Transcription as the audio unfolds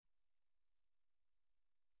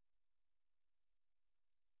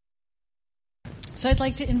So I'd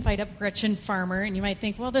like to invite up Gretchen Farmer, and you might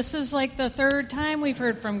think, well, this is like the third time we've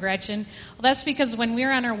heard from Gretchen. Well, that's because when we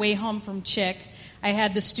were on our way home from CHIC, I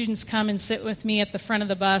had the students come and sit with me at the front of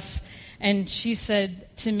the bus, and she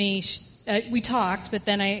said to me, we talked, but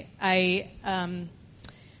then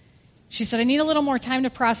she said, I need a little more time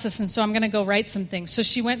to process, and so I'm going to go write some things. So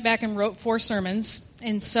she went back and wrote 4 sermons,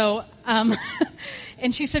 and so,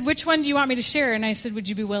 and she said, which one do you want me to share? And I said, would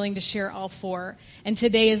you be willing to share all 4? And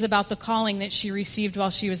today is about the calling that she received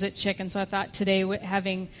while she was at CHIC, and so I thought today,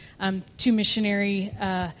 having 2 missionary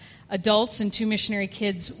adults and 2 missionary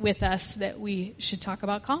kids with us, that we should talk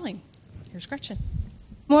about calling. Here's Gretchen.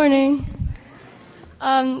 Morning.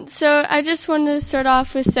 So I just wanted to start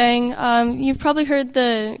off with saying, you've probably heard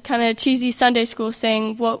the kind of cheesy Sunday school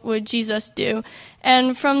saying, what would Jesus do?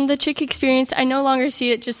 And from the CHIC experience, I no longer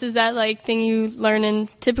see it just as that thing you learn in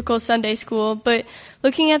typical Sunday school, but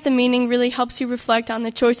looking at the meaning really helps you reflect on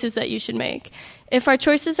the choices that you should make. If our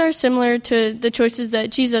choices are similar to the choices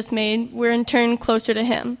that Jesus made, we're in turn closer to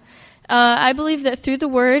Him. I believe that through the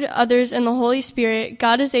Word, others, and the Holy Spirit,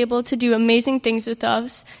 God is able to do amazing things with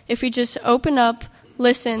us if we just open up,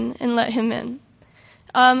 listen, and let Him in.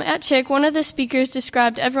 At CHIC, one of the speakers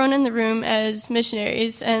described everyone in the room as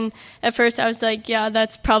missionaries, and at first I was like, yeah,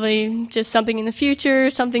 that's probably just something in the future,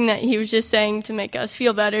 something that he was just saying to make us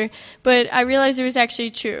feel better, but I realized it was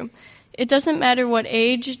actually true. It doesn't matter what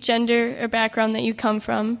age, gender, or background that you come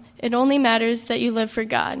from. It only matters that you live for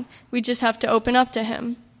God. We just have to open up to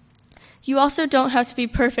Him. You also don't have to be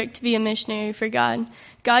perfect to be a missionary for God.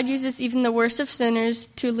 God uses even the worst of sinners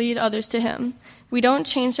to lead others to Him. We don't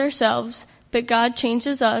change ourselves, but God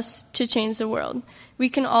changes us to change the world. We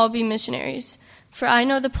can all be missionaries. For I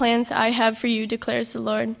know the plans I have for you, declares the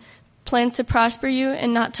Lord. Plans to prosper you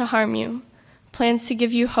and not to harm you. Plans to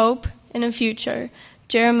give you hope and a future.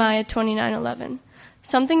 Jeremiah 29:11.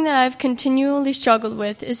 Something that I've continually struggled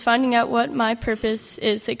with is finding out what my purpose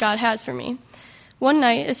is that God has for me. One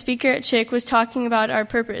night, a speaker at CHIC was talking about our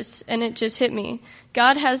purpose, and it just hit me.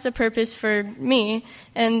 God has a purpose for me,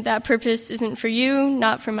 and that purpose isn't for you,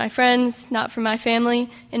 not for my friends, not for my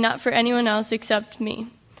family, and not for anyone else except me.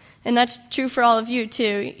 And that's true for all of you,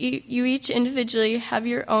 too. You each individually have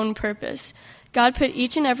your own purpose. God put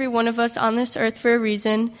each and every one of us on this earth for a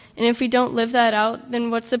reason, and if we don't live that out,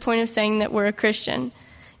 then what's the point of saying that we're a Christian?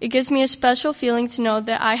 It gives me a special feeling to know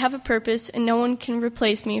that I have a purpose, and no one can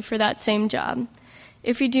replace me for that same job.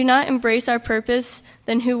 If we do not embrace our purpose,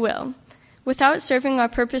 then who will? Without serving our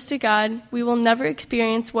purpose to God, we will never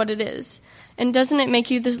experience what it is. And doesn't it make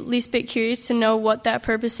you the least bit curious to know what that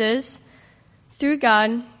purpose is? Through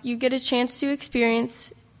God, you get a chance to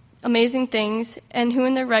experience amazing things, and who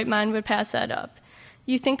in their right mind would pass that up?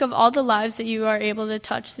 You think of all the lives that you are able to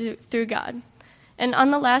touch through God. And on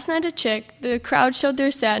the last night of CHIC, the crowd showed their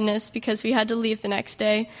sadness because we had to leave the next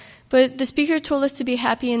day, but the speaker told us to be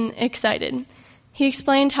happy and excited. He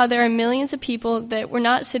explained how there are millions of people that were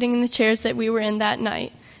not sitting in the chairs that we were in that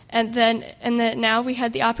night, and that now we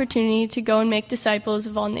had the opportunity to go and make disciples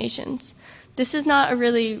of all nations. This is not a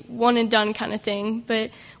really one-and-done kind of thing,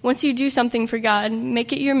 but once you do something for God,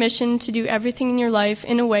 make it your mission to do everything in your life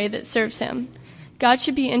in a way that serves Him. God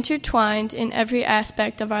should be intertwined in every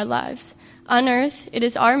aspect of our lives. On earth, it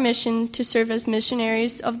is our mission to serve as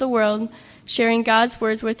missionaries of the world, sharing God's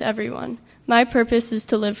word with everyone. My purpose is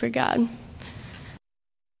to live for God.